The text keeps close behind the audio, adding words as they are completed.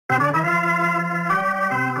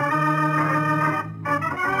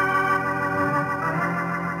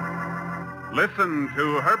Listen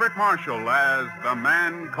to Herbert Marshall as The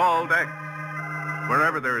Man Called X.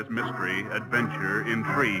 Wherever there is mystery, adventure,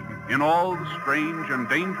 intrigue, in all the strange and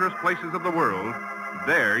dangerous places of the world,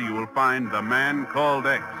 there you will find The Man Called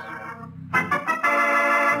X.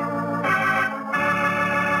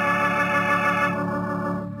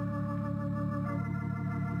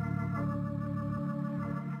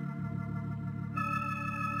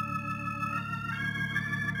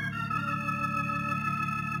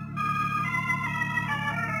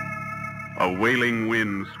 A wailing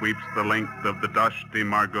wind sweeps the length of the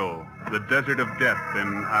Dasht-e-Margot, the desert of death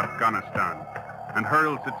in Afghanistan, and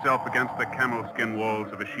hurls itself against the camel skin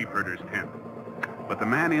walls of a sheepherder's tent. But the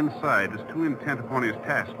man inside is too intent upon his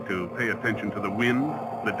task to pay attention to the wind,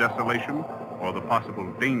 the desolation, or the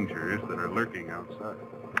possible dangers that are lurking outside.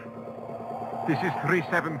 This is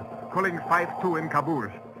 3-7, calling 5-2 in Kabul.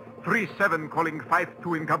 3-7, calling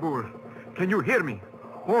 5-2 in Kabul. Can you hear me?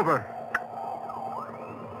 Over.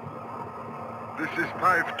 This is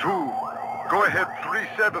 5-2. Go ahead,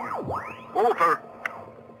 3-7. Over.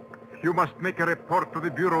 You must make a report to the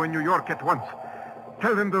Bureau in New York at once.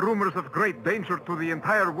 Tell them the rumors of great danger to the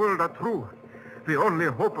entire world are true. The only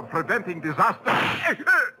hope of preventing disaster...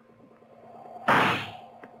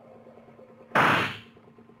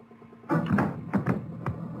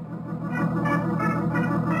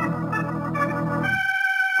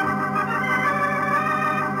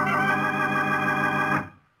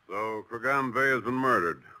 Kurgan Bey has been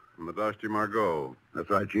murdered in the Dasht-e-Margot. That's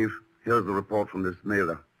right, Chief. Here's the report from this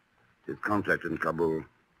mailer. His contact in Kabul.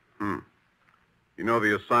 You know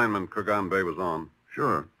the assignment Kurgan Bey was on?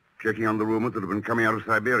 Sure. Checking on the rumors that have been coming out of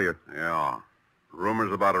Siberia. Yeah.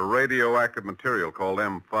 Rumors about a radioactive material called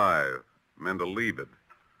M5. Men to leave it.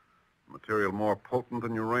 Material more potent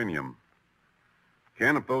than uranium.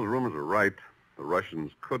 Ken, if those rumors are right, the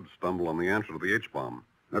Russians could stumble on the answer to the H-bomb.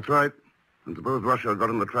 That's right. And suppose Russia got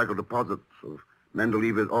on the track of deposits of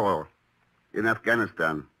Mendeleev's ore in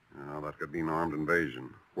Afghanistan. Well, that could mean armed invasion.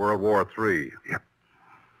 World War III. Yep.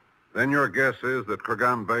 Then your guess is that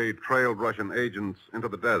Kurgan Bey trailed Russian agents into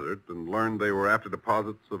the desert and learned they were after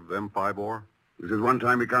deposits of M5 ore? This is one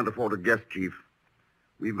time we can't afford to guess, Chief.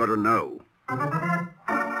 We've got to know.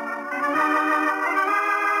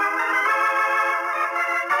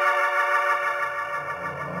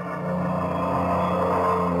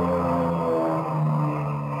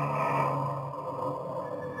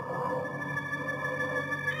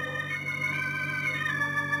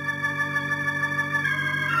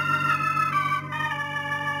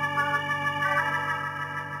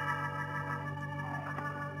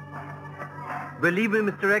 Believe me,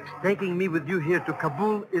 Mr. X, taking me with you here to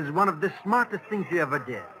Kabul is one of the smartest things you ever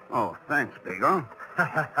did. Oh, thanks, Bago.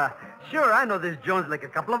 Sure, I know this Jones like a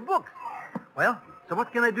couple of books. Well, so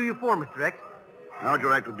what can I do you for, Mr. X? How'd you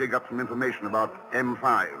like to dig up some information about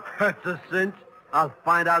M5? That's a cinch. I'll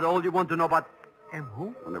find out all you want to know about... M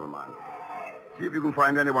who? Oh, never mind. See if you can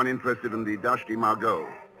find anyone interested in the Dasht-e-Margot.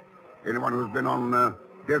 Anyone who's been on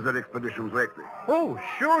desert expeditions lately. Oh,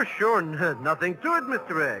 sure. Nothing to it,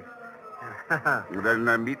 Mr. X.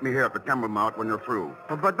 Then meet me here at the Camel Mount when you're through.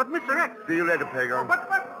 But Mr. X... See you later, Pago.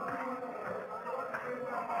 But...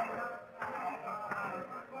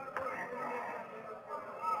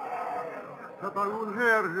 Sabaul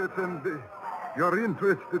here, Effendi. You're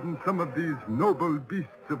interested in some of these noble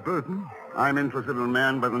beasts of burden? I'm interested in a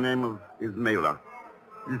man by the name of Ismaila.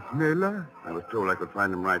 Ismaila? I was told I could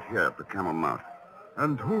find him right here at the Camel Mount.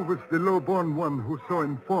 And who was the low-born one who so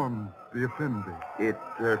informed the Effendi? It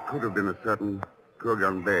could have been a certain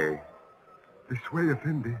Kurgan Bey. This way,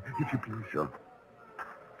 Effendi, if you please. Sure.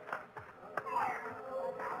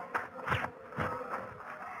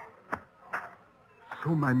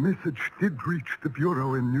 So my message did reach the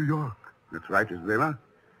Bureau in New York. That's right, Ismaila.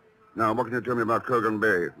 Now, what can you tell me about Kurgan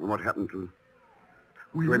Bey and what happened to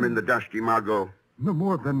him in the Dasht-e-Margot? No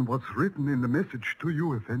more than what's written in the message to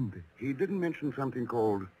you, Effendi. He didn't mention something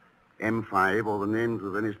called M5 or the names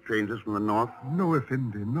of any strangers from the north? No,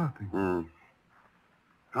 Effendi, nothing.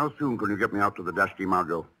 How soon can you get me out to the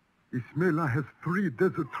Dasht-e-Margot? Ismaila has 3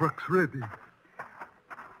 desert trucks ready.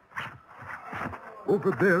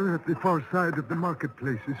 Over there at the far side of the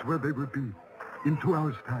marketplace is where they will be. In 2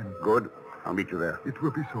 hours' time. Good. I'll meet you there. It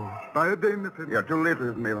will be so. By a day, Effendi. Yeah, till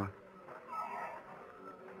later, Ismaila.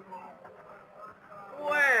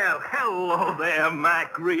 Well, hello. Hello there,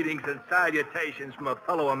 Mac. Greetings and salutations from a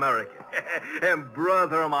fellow American. And,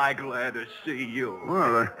 brother, am I glad to see you.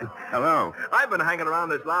 Well, hello. I've been hanging around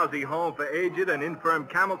this lousy home for aged and infirm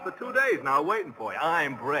camels for 2 days now, waiting for you.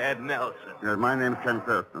 I'm Brad Nelson. My name's Ken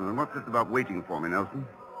Thurston. And what's this about waiting for me, Nelson?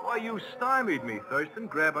 Why, you stymied me, Thurston,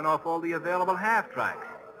 grabbing off all the available half-tracks.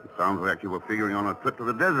 It sounds like you were figuring on a trip to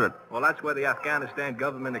the desert. Well, that's where the Afghanistan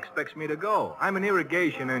government expects me to go. I'm an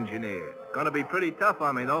irrigation engineer. Gonna be pretty tough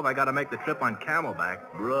on me, though, if I gotta make the trip on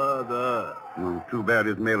camelback. Brother. Too bad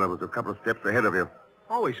Ismaila was a couple of steps ahead of you.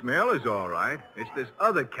 Oh, Ismail is all right. It's this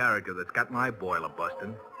other character that's got my boiler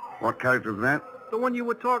busting. What character's that? The one you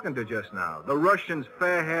were talking to just now. The Russian's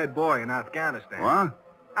fair-haired boy in Afghanistan. What?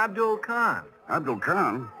 Abdul Khan. Abdul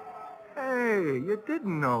Khan? Hey, you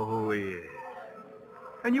didn't know who he is.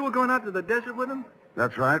 And you were going out to the desert with him?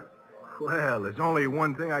 That's right. Well, there's only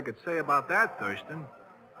one thing I could say about that, Thurston.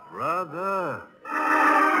 Brother.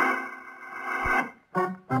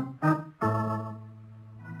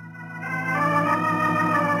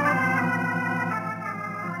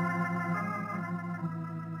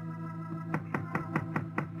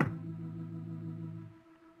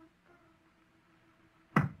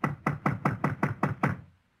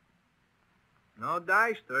 No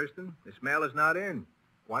dice, Thurston. Ismail is not in.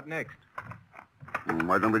 What next?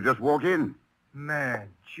 Why don't we just walk in? Man,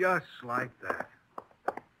 just like that.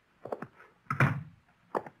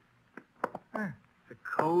 It's a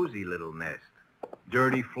cozy little nest.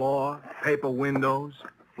 Dirty floor, paper windows,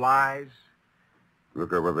 flies.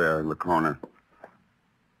 Look over there in the corner.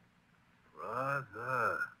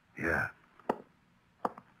 Brother. Yeah.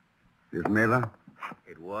 Ismaila?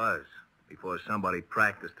 It was, before somebody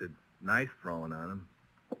practiced a knife throwing on him.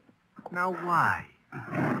 Now why?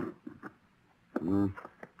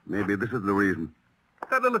 Maybe this is the reason.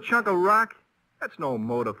 That little chunk of rock? That's no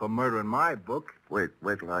motive for murder in my book. Wait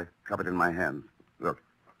till I cup it in my hands. Look.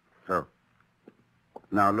 So.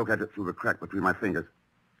 Now look at it through the crack between my fingers.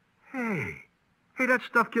 Hey, that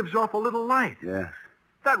stuff gives off a little light. Yes.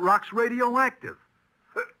 That rock's radioactive.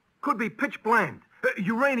 Could be pitch blende,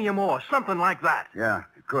 uranium ore, something like that. Yeah,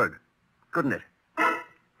 it could. Couldn't it?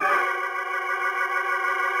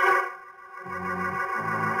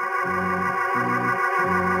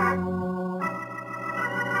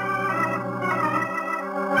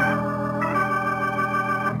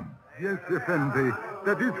 Yes, Effendi,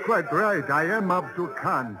 that is quite right. I am Abdul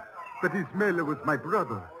Khan. But Ismaila was my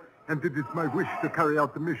brother, and it is my wish to carry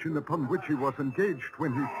out the mission upon which he was engaged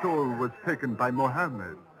when his soul was taken by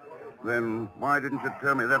Mohammed. Then why didn't you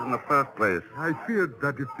tell me that in the first place? I feared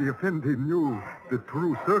that if the Effendi knew the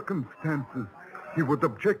true circumstances, he would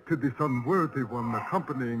object to this unworthy one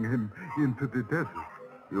accompanying him into the desert.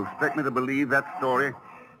 You expect me to believe that story?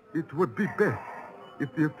 It would be best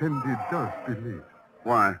if the Effendi does believe.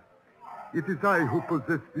 Why? It is I who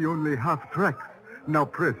possess the only half-tracks now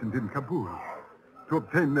present in Kabul. To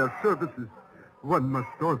obtain their services, one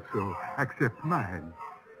must also accept mine.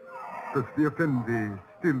 Does the Effendi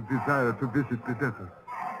still desire to visit the desert?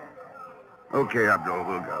 Okay, Abdul,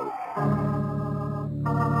 we'll go.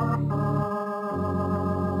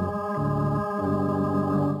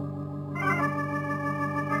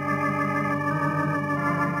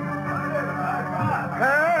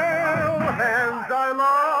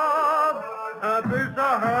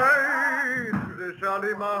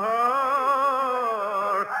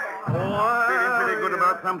 Feeling pretty good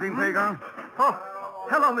about something, Pagan? Oh,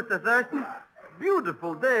 hello, Mr. Thurston.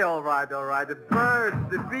 Beautiful day, all right. The birds,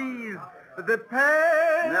 the bees, the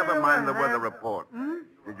pears. Never mind the weather report.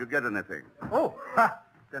 Did you get anything? Oh,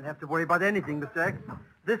 don't have to worry about anything, Mr. X.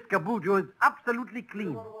 This Kabul is absolutely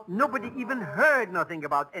clean. Nobody even heard nothing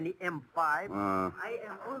about any M5. I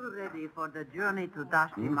am all ready for the journey to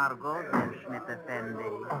Dashti Margot, Schmidt Effendi.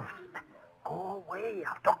 Go away.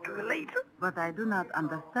 I'll talk to you later. But I do not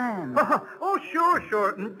understand. Oh, sure.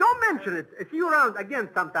 Don't mention it. See you around again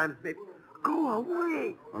sometimes, maybe. Go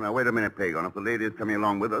away. Well, now, wait a minute, Pagan. If the lady is coming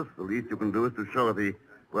along with us, the least you can do is to show her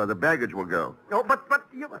where the baggage will go. Oh, but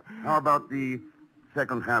you... How about the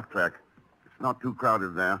second half-track? It's not too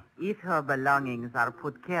crowded there. If her belongings are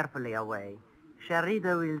put carefully away,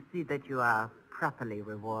 Sharida will see that you are properly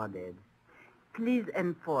rewarded. Please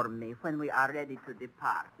inform me when we are ready to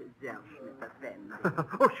depart, Herr Schmidt-Effendi.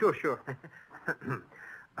 Oh, sure.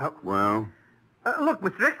 Well? Look,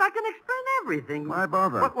 Mr. X, I can explain everything. Why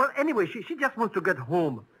bother? Well, anyway, she just wants to get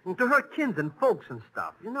home. To her kins and folks and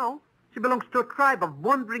stuff, you know. She belongs to a tribe of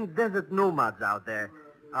wandering desert nomads out there.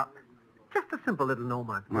 Just a simple little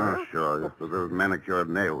nomad. Oh, sure. Just with those manicured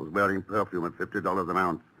nails, wearing perfume at $50 an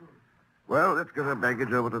ounce. Well, let's get her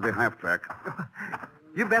baggage over to the half-track.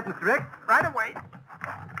 You bet, Mr. X. Right away.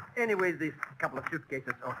 anyways, these couple of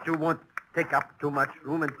suitcases or two won't take up too much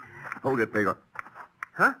room and... Hold it, Pedro.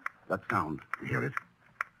 Huh? That sound. You hear it?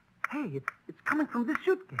 Hey, it's coming from this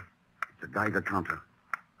suitcase. It's a Geiger counter.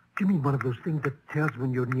 Do you mean one of those things that tells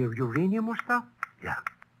when you're near uranium or stuff? Yeah.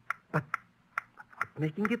 But what's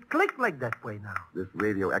making it click like that way now? This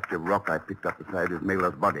radioactive rock I picked up beside his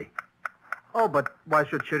Mailer's body. Oh, but why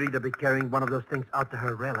should Sharita be carrying one of those things out to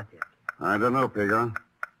her relatives? I don't know, Pedro.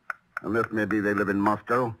 Unless maybe they live in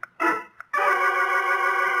Moscow.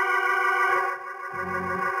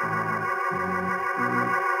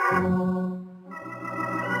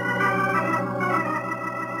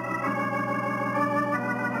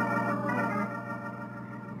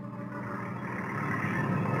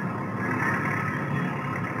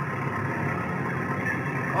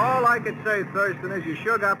 All I could say, Thurston, is you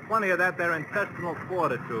sure got plenty of that there intestinal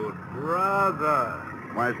fortitude. Brother.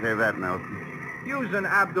 Why say that, Nelson? Using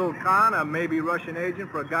Abdul Khan, a maybe Russian agent,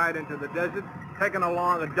 for a guide into the desert, taking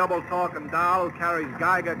along a double-talking doll who carries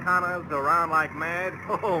Geiger counters around like mad.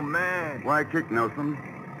 Oh, man. Why kick, Nelson?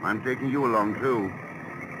 I'm taking you along, too.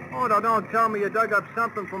 Oh, no, don't tell me you dug up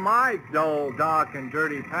something from my dull, dark, and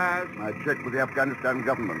dirty past. I checked with the Afghanistan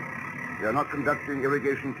government. They are not conducting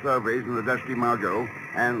irrigation surveys in the Dashti Margot,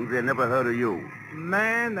 and they never heard of you.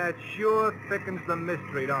 Man, that sure thickens the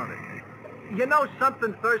mystery, don't it? You know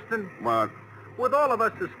something, Thurston? What? With all of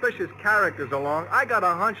us suspicious characters along, I got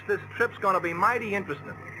a hunch this trip's going to be mighty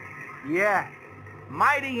interesting. Yeah,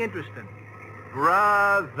 mighty interesting.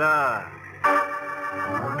 Brother.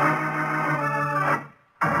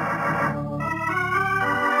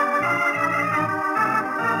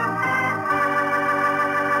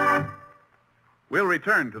 We'll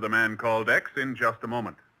return to the man called X in just a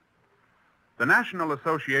moment. The National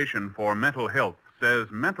Association for Mental Health says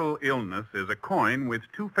mental illness is a coin with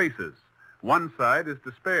two faces. One side is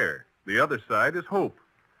despair. The other side is hope.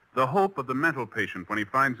 The hope of the mental patient when he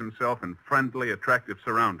finds himself in friendly, attractive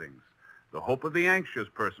surroundings. The hope of the anxious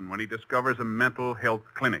person when he discovers a mental health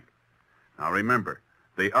clinic. Now remember,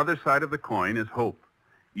 the other side of the coin is hope.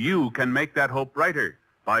 You can make that hope brighter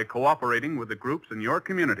by cooperating with the groups in your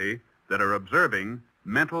community that are observing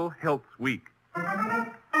Mental Health Week.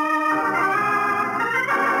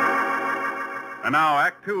 And now,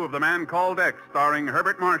 Act Two of The Man Called X, starring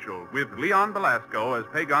Herbert Marshall, with Leon Velasco as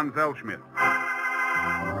Pagan Zellschmidt.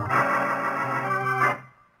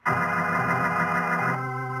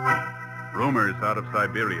 Rumors out of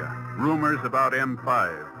Siberia. Rumors about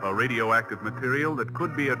M5, a radioactive material that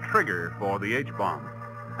could be a trigger for the H-bomb.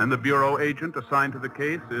 And the bureau agent assigned to the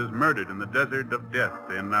case is murdered in the desert of death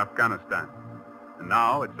in Afghanistan. And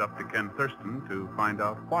now it's up to Ken Thurston to find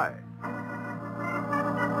out why.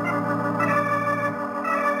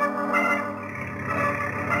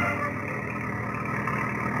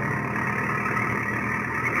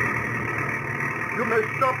 You may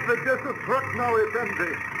stop the desert truck now,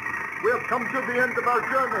 Effendi. We have come to the end of our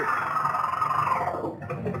journey.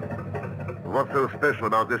 What's so special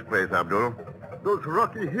about this place, Abdul? Those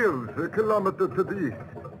rocky hills, a kilometer to the east.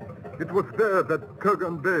 It was there that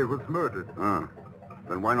Kurgan Bey was murdered. Ah.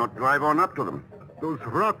 Then why not drive on up to them? Those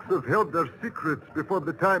rocks have held their secrets before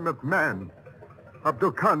the time of man.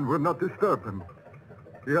 Abdul Khan will not disturb them.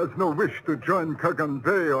 He has no wish to join Kurgan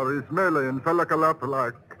Bey or Ismaila in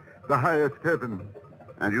Falakalapalak, the highest heaven.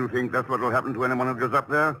 And you think that's what will happen to anyone who goes up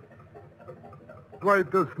there? Why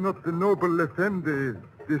does not the noble Effendi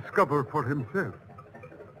discover for himself?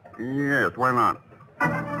 Yes, why not?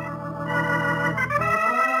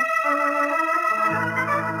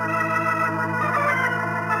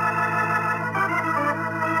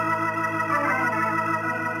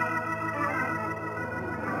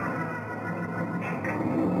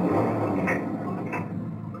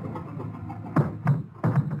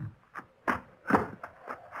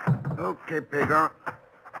 Okay, Pagan.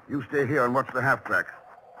 You stay here and watch the half-track.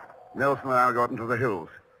 Nelson and I'll go out into the hills.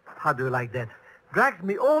 How do you like that? Drags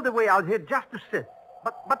me all the way out here just to sit.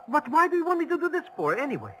 But why do you want me to do this for,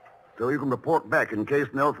 anyway? So you can report back in case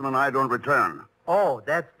Nelson and I don't return. Oh,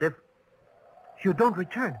 that's different. You don't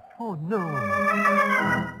return? Oh, no.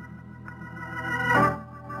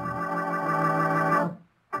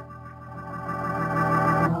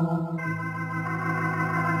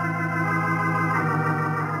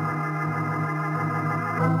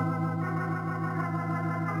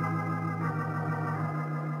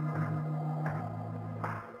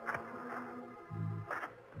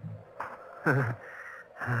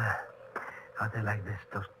 How they like this,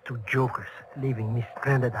 those two jokers, leaving me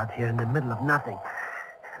stranded out here in the middle of nothing.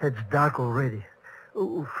 It's dark already.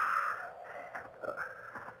 Oof.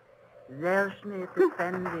 Zellschmidt,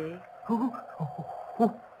 Effendi.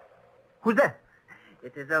 Who's that?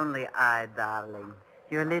 It is only I, darling.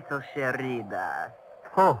 Your little Sherida.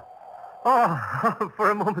 Oh, for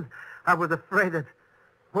a moment, I was afraid that...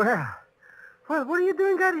 Well, what are you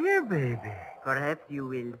doing out here, baby? Perhaps you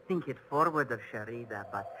will think it forward of Sherida,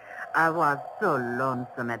 but I was so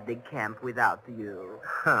lonesome at the camp without you.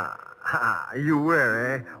 You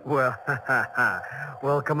were, eh?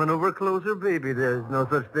 Well, coming over closer, baby. There's no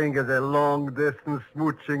such thing as a long-distance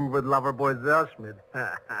smooching with lover boy Zellschmidt.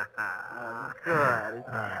 Of course.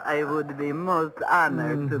 I would be most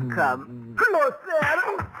honored to come closer.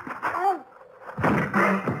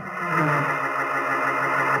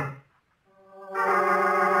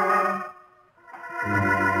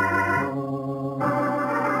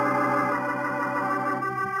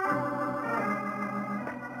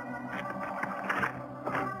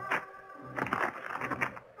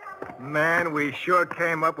 Man, we sure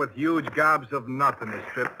came up with huge gobs of nothing this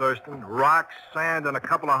trip, Thurston. Rocks, sand, and a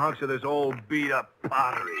couple of hunks of this old beat-up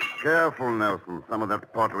pottery. Careful, Nelson. Some of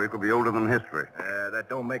that pottery could be older than history. That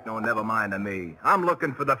don't make no never mind to me. I'm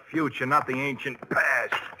looking for the future, not the ancient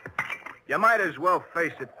past. You might as well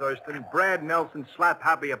face it, Thurston. Brad Nelson's slap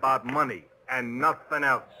happy about money and nothing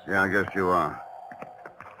else. Yeah, I guess you are.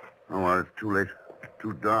 Oh, well, it's too late.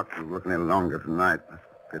 Too dark to work any longer tonight. Let's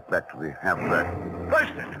get back to the half-track.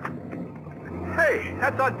 Thurston! Hey,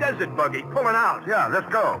 that's our desert buggy pulling out. Yeah, let's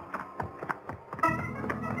go.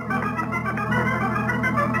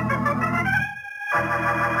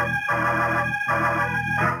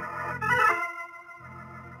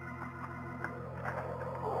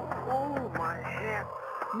 Oh, my head.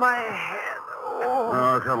 My head. Oh.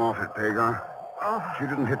 Oh, come off it, Pagan. She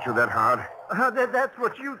didn't hit you that hard. That's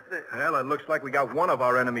what you think. Well, it looks like we got one of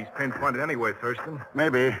our enemies pinpointed anyway, Thurston.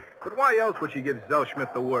 Maybe. But why else would she give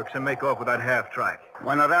Zellschmidt the works and make off with that half-track?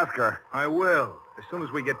 Why not ask her? I will. As soon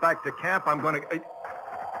as we get back to camp, I'm going to...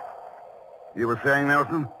 You were saying,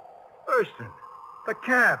 Nelson? Thurston, the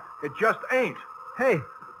camp. It just ain't. Hey,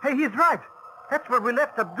 he's right. That's where we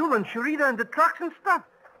left Abdul and Sherida and the trucks and stuff.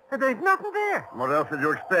 And there ain't nothing there. What else did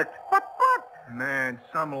you expect? But what? Man,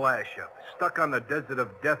 some lash-up. Stuck on the desert of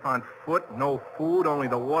death on foot, no food, only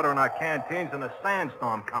the water in our canteens and a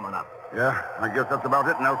sandstorm coming up. Yeah, I guess that's about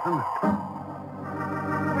it, Nelson.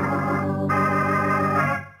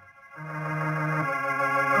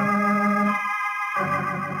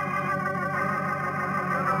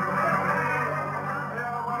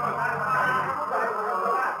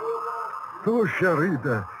 So,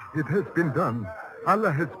 Sherida, it has been done.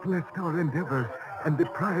 Allah has blessed our endeavors, and the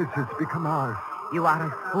prize has become ours. You are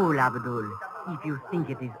a fool, Abdul, if you think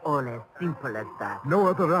it is all as simple as that. No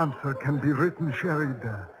other answer can be written,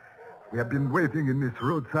 Sherida. We have been waiting in this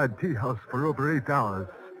roadside tea house for over 8 hours.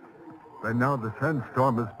 By now, the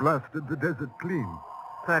sandstorm has blasted the desert clean.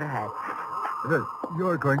 Perhaps.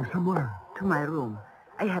 You're going somewhere? To my room.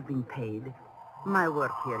 I have been paid. My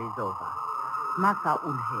work here is over. Masa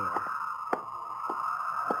ulher.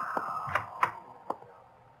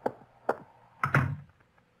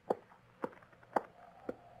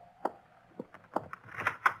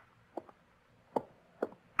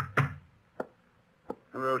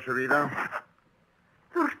 Hello, Sherida.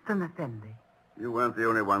 Thurston Effendi. You weren't the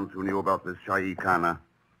only ones who knew about this Shahi Khana.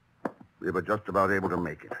 We were just about able to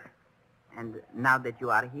make it. And now that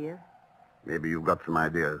you are here? Maybe you've got some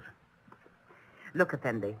ideas. Look,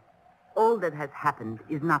 Effendi, all that has happened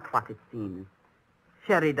is not what it seems.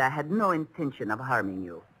 Sherida had no intention of harming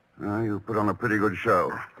you. You put on a pretty good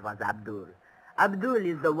show. It was Abdul. Abdul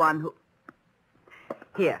is the one who...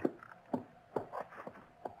 Here.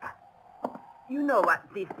 You know what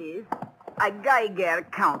this is. A Geiger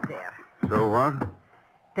counter. So what?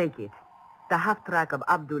 Take it. The half-track of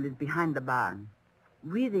Abdul is behind the barn.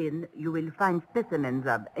 Within, you will find specimens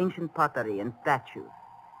of ancient pottery and statues.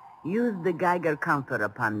 Use the Geiger counter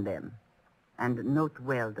upon them, and note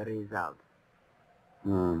well the results.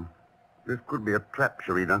 This could be a trap,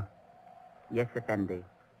 Sherida. Yes, Effendi.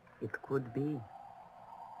 It could be.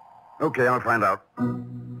 Okay, I'll find out.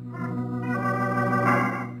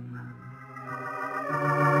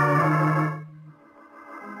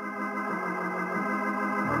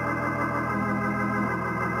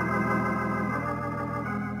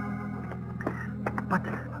 But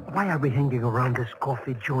why are we hanging around this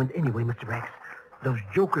coffee joint anyway, Mr. Rex? Those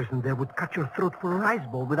jokers in there would cut your throat for a rice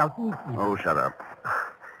bowl without meat. Oh, shut up.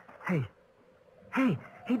 Hey,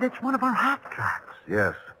 that's one of our half-tracks.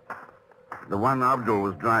 Yes. The one Abdul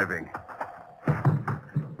was driving.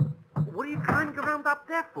 What are you climbing around up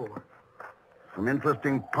there for? Some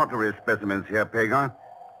interesting pottery specimens here, Pagan.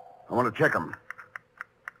 I want to check them.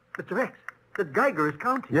 Mr. Rex, the Geiger is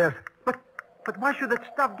counting. Yes. But why should that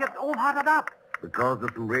stuff get all hotted up? Because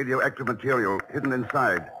there's some radioactive material hidden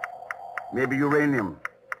inside. Maybe uranium.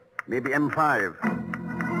 Maybe M5.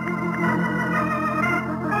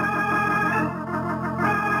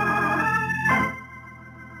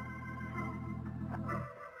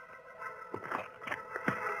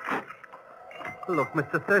 Look,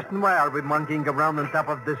 Mr. Thurston, why are we monkeying around on top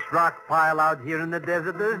of this rock pile out here in the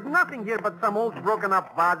desert? There's nothing here but some old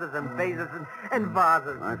broken-up vases and vases and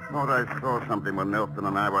vases. I thought I saw something when Nelson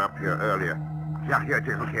and I were up here earlier. Yeah, here it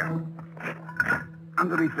is. Look here.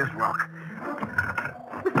 Underneath this rock.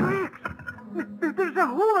 Mr. X, there's a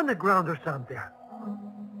hole in the ground or something.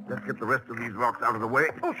 Let's get the rest of these rocks out of the way.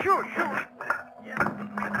 Oh, sure.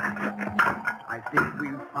 I think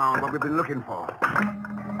we've found what we've been looking for.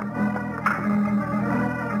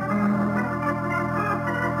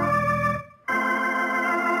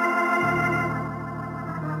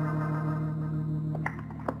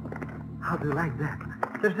 How do you like that?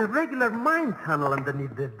 There's a regular mine tunnel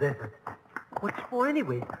underneath this desert. What's for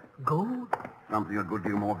anyway? Gold? Something a good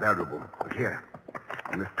deal more valuable. Look here.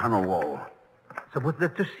 In this tunnel wall. So what's there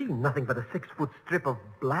to see? Nothing but a 6-foot strip of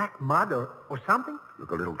black mud or something?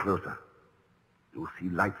 Look a little closer. You'll see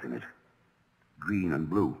lights in it. Green and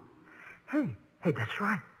blue. Hey, that's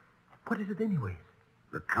right. What is it anyways?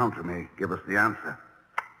 The counter may give us the answer.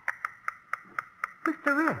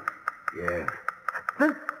 Mr. X. Yes.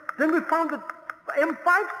 Then we found the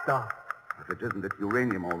M5 stuff. If it isn't, it's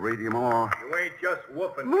uranium or radium or... You ain't just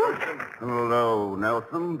whooping, Move. Thurston. Hello,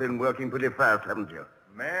 Nelson. Been working pretty fast, haven't you?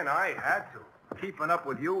 Man, I had to. Keeping up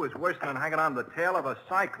with you is worse than hanging on the tail of a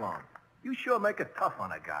cyclone. You sure make it tough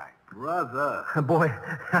on a guy. Brother. Boy,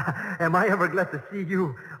 am I ever glad to see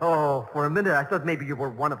you. Oh, for a minute, I thought maybe you were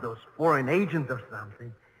one of those foreign agents or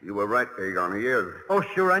something. You were right, Pagan. He is. Oh,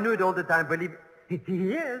 sure, I knew it all the time, believe he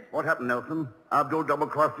is. What happened, Nelson? Abdul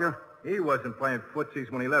double-crossed you? He wasn't playing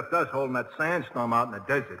footsies when he left us holding that sandstorm out in the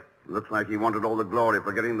desert. Looks like he wanted all the glory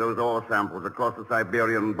for getting those ore samples across the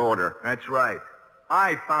Siberian border. That's right.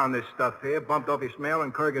 I found this stuff here, bumped off his mail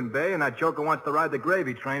in Kurgan Bay, and that joker wants to ride the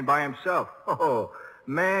gravy train by himself. Oh,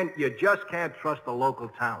 man, you just can't trust the local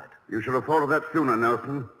talent. You should have thought of that sooner,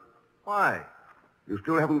 Nelson. Why? You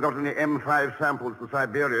still haven't got any M5 samples for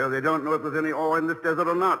Siberia. They don't know if there's any ore in this desert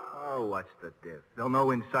or not. Oh, what's the diff? They'll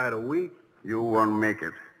know inside a week. You won't make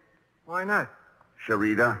it. Why not?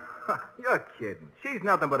 Sharida, You're kidding. She's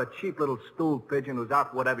nothing but a cheap little stool pigeon who's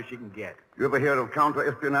out for whatever she can get. you ever hear of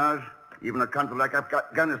counter-espionage? Even a country like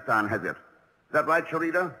Afghanistan has it. Is that right,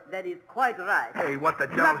 Sharida? That is quite right. Hey, what the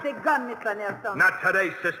Drop devil? the gun, Mr. Nelson. Not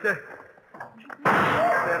today, sister.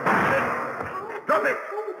 Drop it!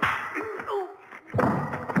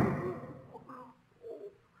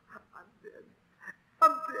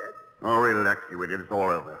 I'm dead. Oh, relax, you idiot. It's all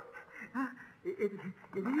over. It is?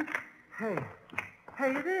 Hey,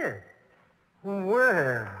 it is.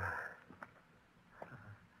 Well,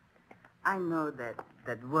 I know that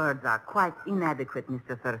words are quite inadequate,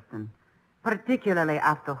 Mr. Thurston, particularly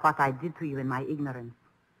after what I did to you in my ignorance.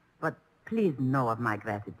 But please know of my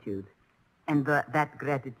gratitude and that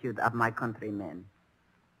gratitude of my countrymen.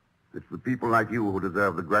 It's the people like you who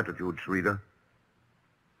deserve the gratitude, Sharida.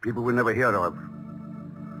 People we never hear of.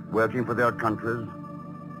 Working for their countries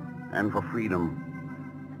and for freedom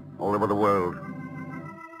all over the world.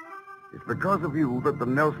 It's because of you that the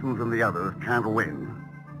Nelsons and the others can't win.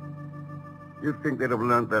 You'd think they'd have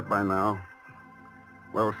learned that by now.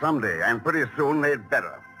 Well, someday, and pretty soon, they'd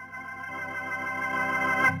better.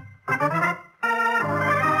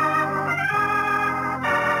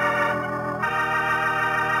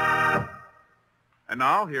 And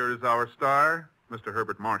now, here is our star, Mr.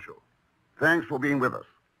 Herbert Marshall. Thanks for being with us.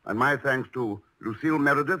 And my thanks to Lucille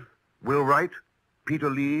Meredith, Will Wright, Peter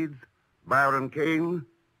Leeds, Byron Kane,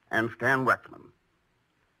 and Stan Waxman.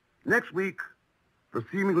 Next week, the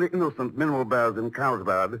seemingly innocent mineral bears in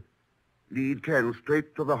Carlsbad lead Ken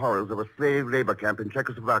straight to the horrors of a slave labor camp in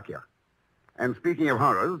Czechoslovakia. And speaking of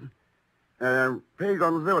horrors,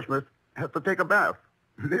 Pagan Zellschmidt has to take a bath.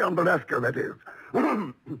 Leon Belasco, that is.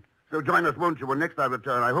 So join us, won't you, when next I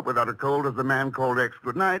return, I hope without a cold, as The Man Called X.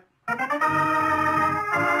 Good night.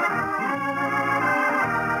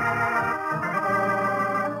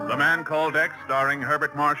 The Man Called X, starring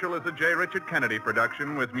Herbert Marshall, is a J. Richard Kennedy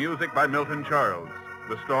production with music by Milton Charles.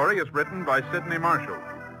 The story is written by Sidney Marshall.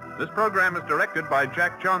 This program is directed by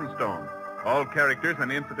Jack Johnstone. All characters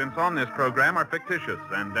and incidents on this program are fictitious,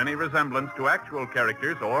 and any resemblance to actual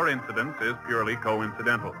characters or incidents is purely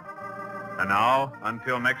coincidental. And now,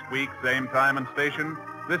 until next week, same time and station,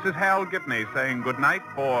 this is Hal Gibney saying goodnight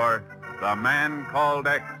for The Man Called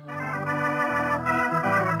X.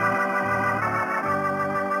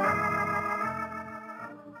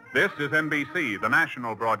 This is NBC, the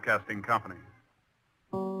national broadcasting company.